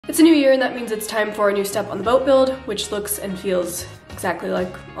It's a new year and that means it's time for a new step on the boat build, which looks and feels exactly like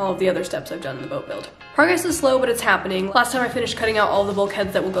all of the other steps I've done in the boat build. Progress is slow, but it's happening. Last time I finished cutting out all the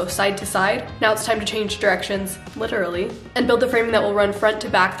bulkheads that will go side to side. Now it's time to change directions, literally, and build the framing that will run front to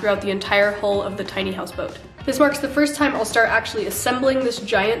back throughout the entire hull of the tiny houseboat. This marks the first time I'll start actually assembling this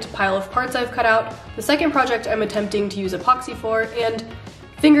giant pile of parts I've cut out, the second project I'm attempting to use epoxy for, and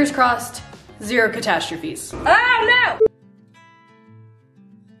fingers crossed, zero catastrophes. Oh no!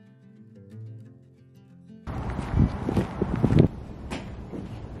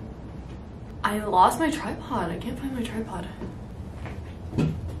 I lost my tripod. I can't find my tripod.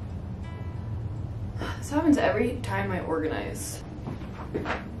 This happens every time I organize.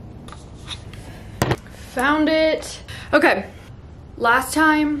 Found it. Okay. Last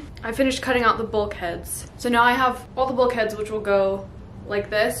time I finished cutting out the bulkheads. So now I have all the bulkheads, which will go like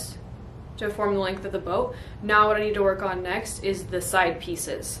this to form the length of the boat. Now what I need to work on next is the side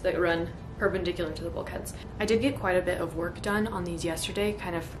pieces that run perpendicular to the bulkheads. I did get quite a bit of work done on these yesterday,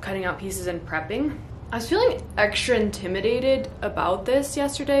 kind of cutting out pieces and prepping. I was feeling extra intimidated about this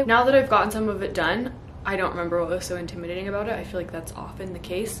yesterday. Now that I've gotten some of it done, I don't remember what was so intimidating about it. I feel like that's often the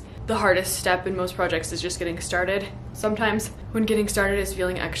case. The hardest step in most projects is just getting started. Sometimes when getting started is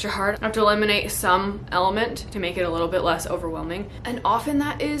feeling extra hard, I have to eliminate some element to make it a little bit less overwhelming. And often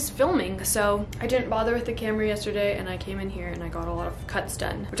that is filming. So I didn't bother with the camera yesterday and I came in here and I got a lot of cuts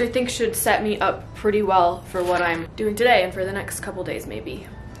done, which I think should set me up pretty well for what I'm doing today and for the next couple days maybe.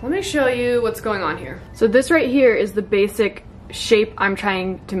 Let me show you what's going on here. So this right here is the basic shape I'm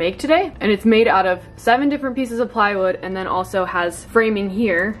trying to make today, and it's made out of 7 different pieces of plywood and then also has framing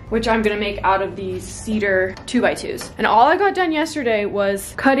here, which I'm gonna make out of these cedar 2x2s. And all I got done yesterday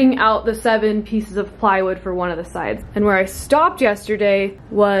was cutting out the 7 pieces of plywood for one of the sides. And where I stopped yesterday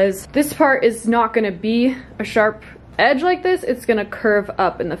was this part is not gonna be a sharp edge like this, it's gonna curve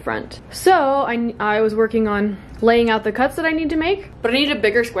up in the front. So I was working on laying out the cuts that I need to make, but I need a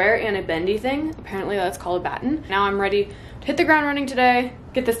bigger square and a bendy thing. Apparently that's called a batten. Now I'm ready to hit the ground running today,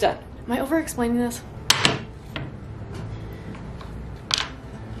 get this done. Am I over explaining this?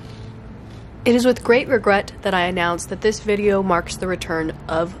 It is with great regret that I announce that this video marks the return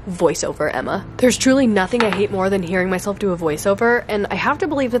of voiceover Emma. There's truly nothing I hate more than hearing myself do a voiceover, and I have to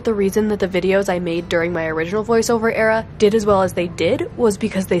believe that the reason that the videos I made during my original voiceover era did as well as they did was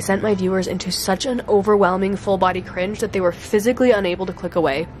because they sent my viewers into such an overwhelming full body cringe that they were physically unable to click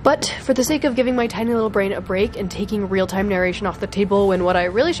away. But for the sake of giving my tiny little brain a break and taking real-time narration off the table when what I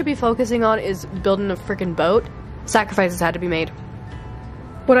really should be focusing on is building a freaking boat, sacrifices had to be made.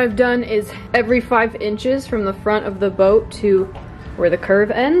 What I've done is every 5 inches from the front of the boat to where the curve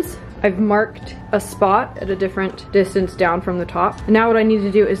ends, I've marked a spot at a different distance down from the top. And now what I need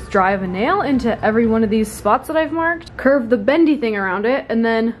to do is drive a nail into every one of these spots that I've marked, curve the bendy thing around it, and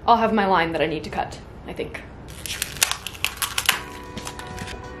then I'll have my line that I need to cut, I think.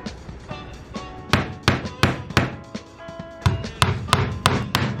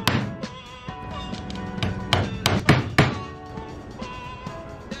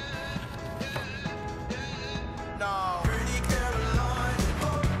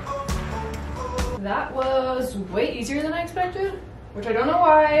 That was way easier than I expected, which I don't know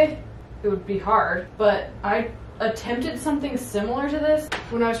why it would be hard, but I attempted something similar to this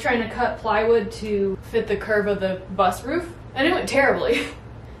when I was trying to cut plywood to fit the curve of the bus roof, and it went terribly.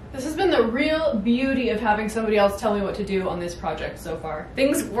 This has been the real beauty of having somebody else tell me what to do on this project so far.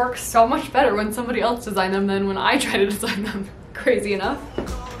 Things work so much better when somebody else designed them than when I try to design them. Crazy enough.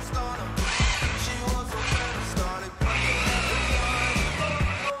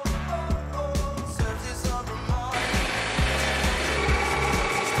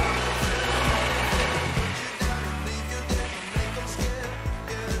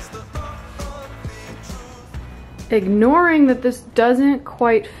 Ignoring that this doesn't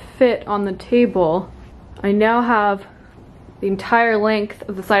quite fit on the table, I now have the entire length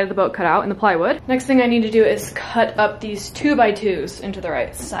of the side of the boat cut out in the plywood. Next thing I need to do is cut up these 2x2s into the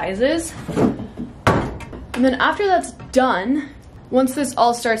right sizes. And then after that's done, once this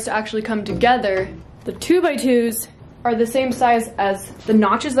all starts to actually come together, the 2x2s are the same size as the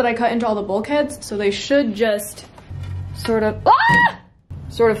notches that I cut into all the bulkheads, so they should just sort of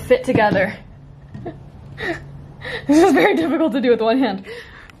fit together. This is very difficult to do with one hand,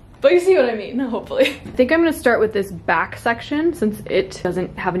 but you see what I mean, hopefully. I think I'm gonna start with this back section since it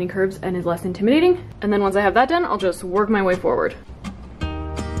doesn't have any curves and is less intimidating. And then once I have that done, I'll just work my way forward.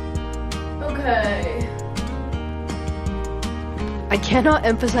 Okay. I cannot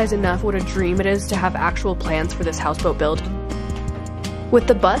emphasize enough what a dream it is to have actual plans for this houseboat build. With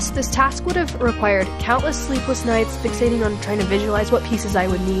the bus, this task would have required countless sleepless nights fixating on trying to visualize what pieces I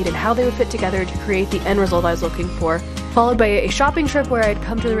would need and how they would fit together to create the end result I was looking for, followed by a shopping trip where I'd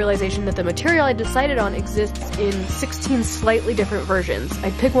come to the realization that the material I decided on exists in 16 slightly different versions.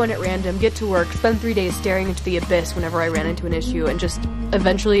 I'd pick one at random, get to work, spend 3 days staring into the abyss whenever I ran into an issue, and just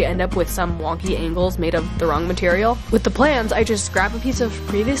eventually end up with some wonky angles made of the wrong material. With the plans, I just grab a piece of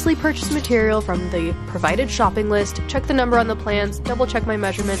previously purchased material from the provided shopping list, check the number on the plans, double check my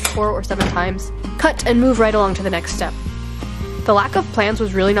measurement 4 or 7 times, cut, and move right along to the next step. The lack of plans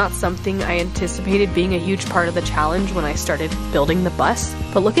was really not something I anticipated being a huge part of the challenge when I started building the bus,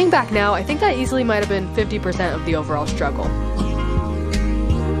 but looking back now, I think that easily might have been 50% of the overall struggle.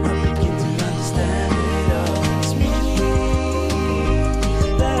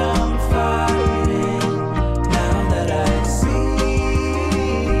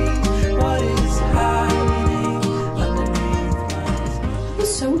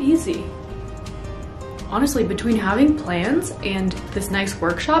 Honestly, between having plans and this nice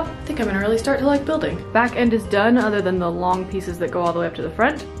workshop, I think I'm gonna really start to like building. Back end is done other than the long pieces that go all the way up to the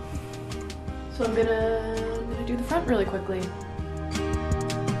front. So I'm gonna do the front really quickly.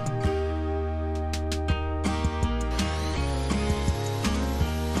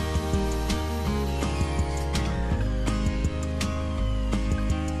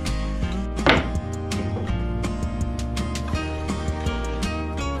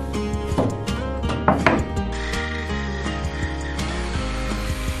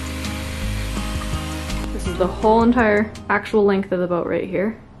 The whole entire actual length of the boat right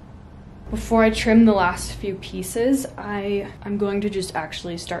here. Before I trim the last few pieces, I'm going to just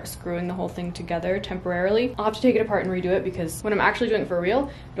actually start screwing the whole thing together temporarily. I'll have to take it apart and redo it because when I'm actually doing it for real,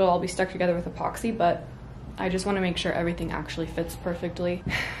 it'll all be stuck together with epoxy, but I just want to make sure everything actually fits perfectly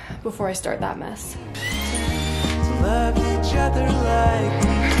before I start that mess. Love each other like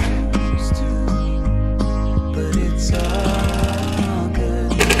we used to, but it's all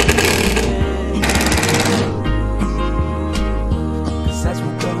good. That's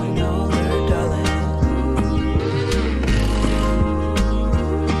what going older, darling.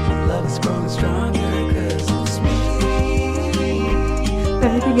 Love is growing stronger 'cause it's me.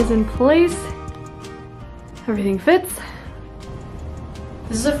 Everything is in place. Everything fits.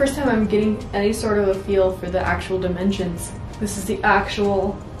 This is the first time I'm getting any sort of a feel for the actual dimensions. This is the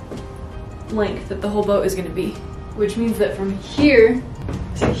actual length that the whole boat is gonna be, which means that from here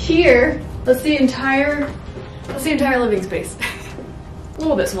to here, that's the entire living space. A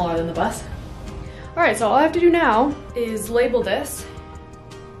little bit smaller than the bus. All right, so all I have to do now is label this,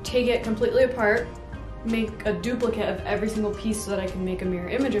 take it completely apart, make a duplicate of every single piece so that I can make a mirror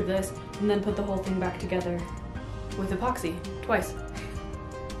image of this, and then put the whole thing back together with epoxy twice.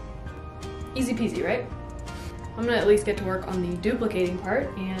 Easy peasy, right? I'm gonna at least get to work on the duplicating part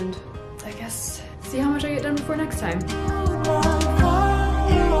and I guess see how much I get done before next time.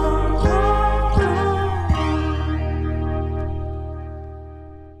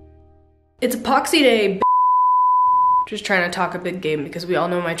 It's epoxy day, Just trying to talk a big game because we all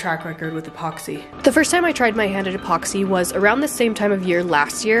know my track record with epoxy. The first time I tried my hand at epoxy was around the same time of year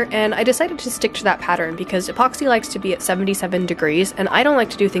last year, and I decided to stick to that pattern because epoxy likes to be at 77 degrees, and I don't like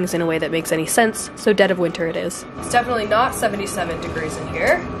to do things in a way that makes any sense, so dead of winter it is. It's definitely not 77 degrees in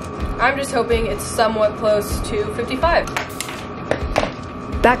here. I'm just hoping it's somewhat close to 55.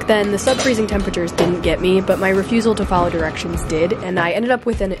 Back then, the sub-freezing temperatures didn't get me, but my refusal to follow directions did, and I ended up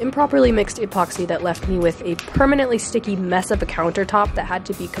with an improperly mixed epoxy that left me with a permanently sticky mess of a countertop that had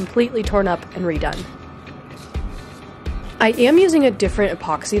to be completely torn up and redone. I am using a different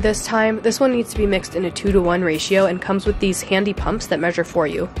epoxy this time. This one needs to be mixed in a 2-to-1 ratio and comes with these handy pumps that measure for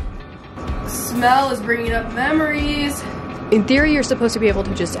you. The smell is bringing up memories. In theory, you're supposed to be able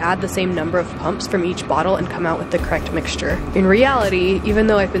to just add the same number of pumps from each bottle and come out with the correct mixture. In reality, even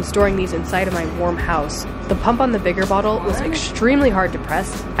though I've been storing these inside of my warm house, the pump on the bigger bottle was extremely hard to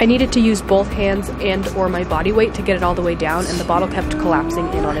press. I needed to use both hands and or my body weight to get it all the way down, and the bottle kept collapsing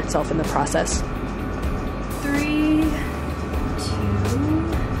in on itself in the process. 3, 2,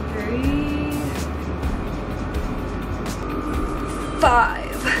 3,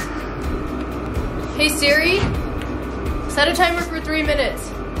 5. Hey Siri? Set a timer for 3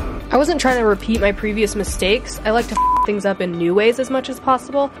 minutes. I wasn't trying to repeat my previous mistakes. I like to things up in new ways as much as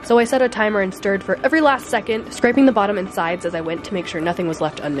possible, so I set a timer and stirred for every last second, scraping the bottom and sides as I went to make sure nothing was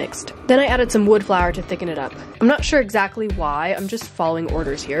left unmixed. Then I added some wood flour to thicken it up. I'm not sure exactly why, I'm just following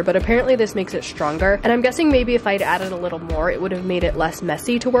orders here, but apparently this makes it stronger, and I'm guessing maybe if I'd added a little more, it would have made it less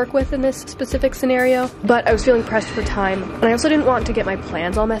messy to work with in this specific scenario. But I was feeling pressed for time, and I also didn't want to get my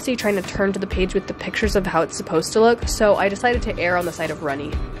plans all messy trying to turn to the page with the pictures of how it's supposed to look, so I decided to err on the side of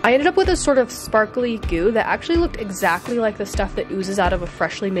runny. I ended up with a sort of sparkly goo that actually looked exactly like the stuff that oozes out of a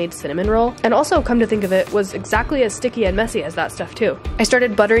freshly made cinnamon roll, and also, come to think of it, was exactly as sticky and messy as that stuff too. I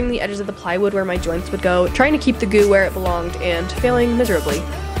started buttering the edges of the plywood where my joints would go, trying to keep the goo where it belonged, and failing miserably.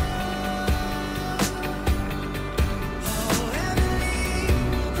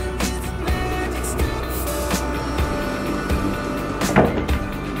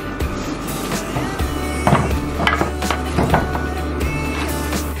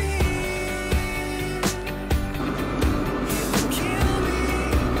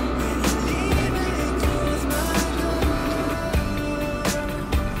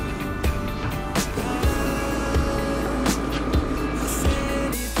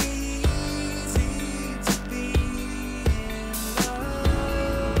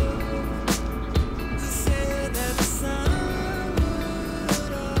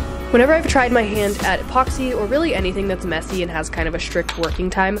 Whenever I've tried my hand at epoxy, or really anything that's messy and has kind of a strict working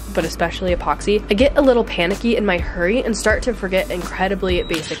time, but especially epoxy, I get a little panicky in my hurry and start to forget incredibly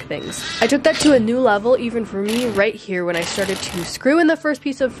basic things. I took that to a new level even for me right here when I started to screw in the first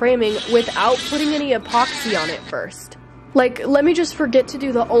piece of framing without putting any epoxy on it first. Like, let me just forget to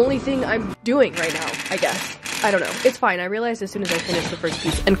do the only thing I'm doing right now, I guess. I don't know. It's fine. I realized as soon as I finished the first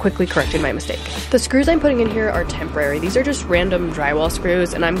piece and quickly corrected my mistake. The screws I'm putting in here are temporary. These are just random drywall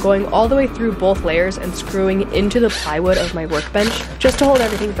screws, and I'm going all the way through both layers and screwing into the plywood of my workbench just to hold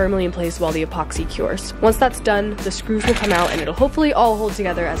everything firmly in place while the epoxy cures. Once that's done, the screws will come out and it'll hopefully all hold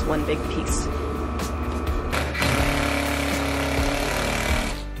together as one big piece.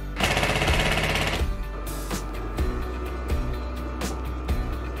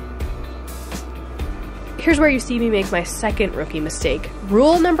 Here's where you see me make my second rookie mistake.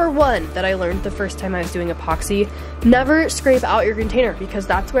 Rule number 1 that I learned the first time I was doing epoxy: never scrape out your container, because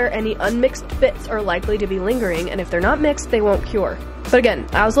that's where any unmixed bits are likely to be lingering, and if they're not mixed, they won't cure. But again,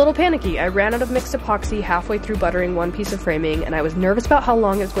 I was a little panicky. I ran out of mixed epoxy halfway through buttering one piece of framing, and I was nervous about how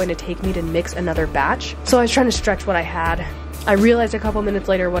long it was going to take me to mix another batch, so I was trying to stretch what I had. I realized a couple minutes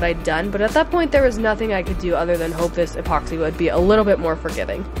later what I'd done, but at that point there was nothing I could do other than hope this epoxy would be a little bit more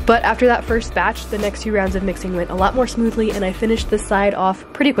forgiving. But after that first batch, the next 2 rounds of mixing went a lot more smoothly, and I finished this side off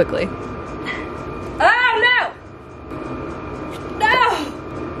pretty quickly. Oh no! No!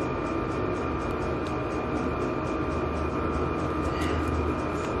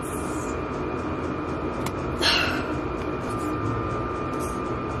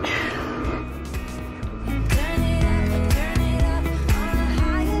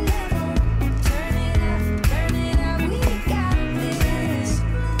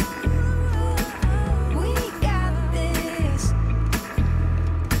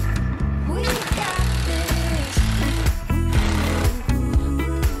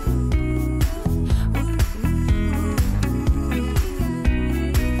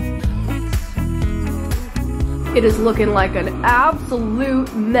 It is looking like an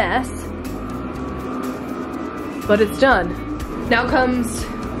absolute mess, but it's done. Now comes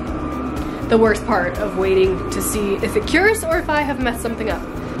the worst part of waiting to see if it cures or if I have messed something up.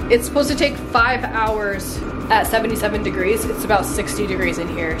 It's supposed to take 5 hours at 77 degrees. It's about 60 degrees in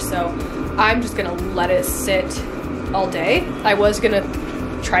here, so I'm just gonna let it sit all day. I was gonna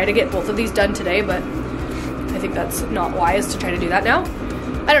try to get both of these done today, but I think that's not wise to try to do that now.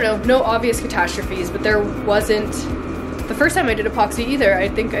 I don't know, no obvious catastrophes, but there wasn't the first time I did epoxy either. I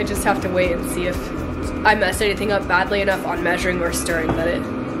think I just have to wait and see if I messed anything up badly enough on measuring or stirring that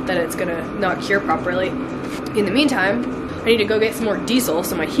it's gonna not cure properly. In the meantime, I need to go get some more diesel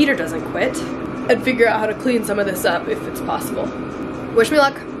so my heater doesn't quit, and figure out how to clean some of this up if it's possible. Wish me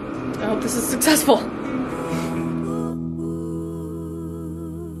luck. I hope this is successful.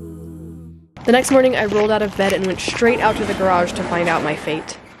 The next morning, I rolled out of bed and went straight out to the garage to find out my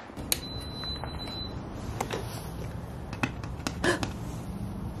fate.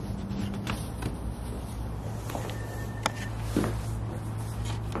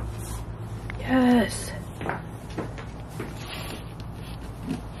 Yes.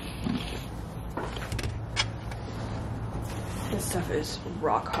 This stuff is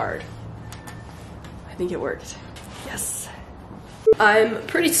rock hard. I think it worked. Yes. I'm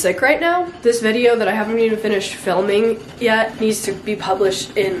pretty sick right now. This video that I haven't even finished filming yet needs to be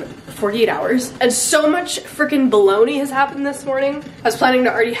published in 48 hours. And so much freaking baloney has happened this morning. I was planning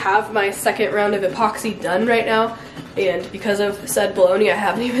to already have my second round of epoxy done right now, and because of said baloney, I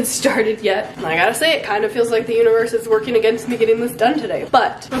haven't even started yet. And I gotta say, it kind of feels like the universe is working against me getting this done today.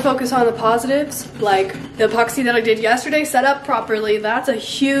 But I'm gonna focus on the positives, like the epoxy that I did yesterday set up properly. That's a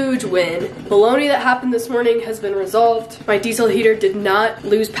huge win. Baloney that happened this morning has been resolved. My diesel heater did not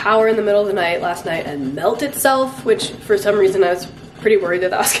lose power in the middle of the night last night and melt itself, which for some reason I was pretty worried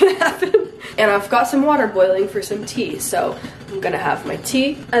that was gonna happen. And I've got some water boiling for some tea, so I'm gonna have my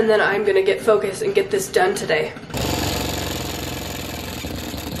tea and then I'm gonna get focused and get this done today.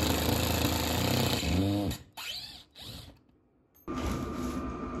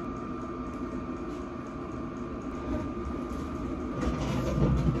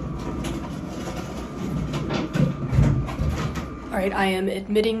 Alright, I am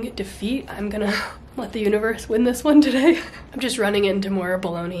admitting defeat. I'm gonna let the universe win this one today. I'm just running into more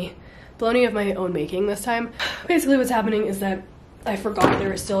baloney of my own making this time. Basically what's happening is that I forgot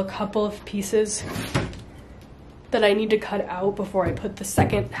there are still a couple of pieces that I need to cut out before I put the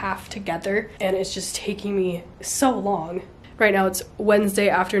second half together, and it's just taking me so long. Right now it's Wednesday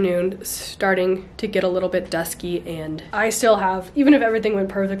afternoon, starting to get a little bit dusky, and I still have, even if everything went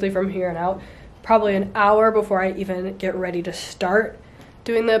perfectly from here on out, probably an hour before I even get ready to start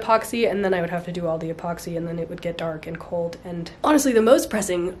doing the epoxy, and then I would have to do all the epoxy, and then it would get dark and cold. And honestly, the most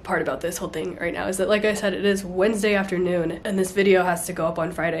pressing part about this whole thing right now is that, like I said, it is Wednesday afternoon and this video has to go up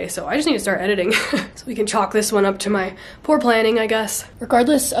on Friday, so I just need to start editing so we can chalk this one up to my poor planning, I guess.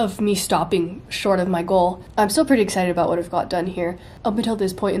 Regardless of me stopping short of my goal, I'm still pretty excited about what I've got done here. Up until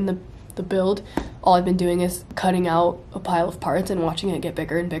this point in the build, all I've been doing is cutting out a pile of parts and watching it get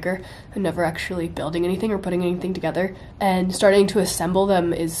bigger and bigger, and never actually building anything or putting anything together. And starting to assemble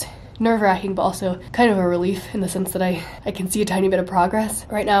them is nerve-wracking, but also kind of a relief in the sense that I can see a tiny bit of progress.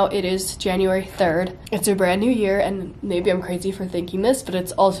 Right now it is January 3rd. It's a brand new year, and maybe I'm crazy for thinking this, but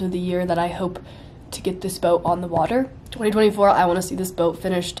it's also the year that I hope to get this boat on the water. 2024, I want to see this boat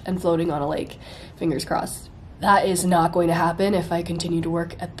finished and floating on a lake. Fingers crossed. That is not going to happen if I continue to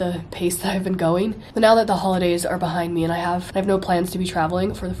work at the pace that I've been going. But now that the holidays are behind me and I have no plans to be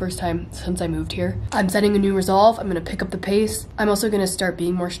traveling for the first time since I moved here, I'm setting a new resolve. I'm going to pick up the pace. I'm also going to start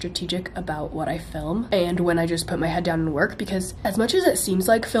being more strategic about what I film and when I just put my head down and work, because as much as it seems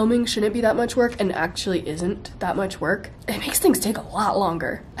like filming shouldn't be that much work and actually isn't that much work, it makes things take a lot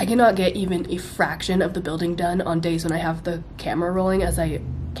longer. I cannot get even a fraction of the building done on days when I have the camera rolling as I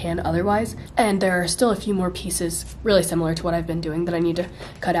can otherwise, and there are still a few more pieces really similar to what I've been doing that I need to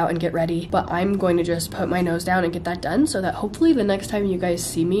cut out and get ready, but I'm going to just put my nose down and get that done so that hopefully the next time you guys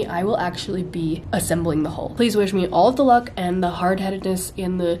see me, I will actually be assembling the whole. Please wish me all of the luck and the hard-headedness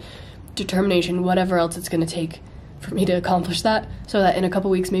and the determination, whatever else it's going to take for me to accomplish that, so that in a couple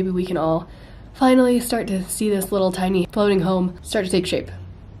weeks maybe we can all finally start to see this little tiny floating home start to take shape.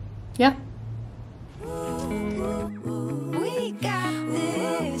 Yeah?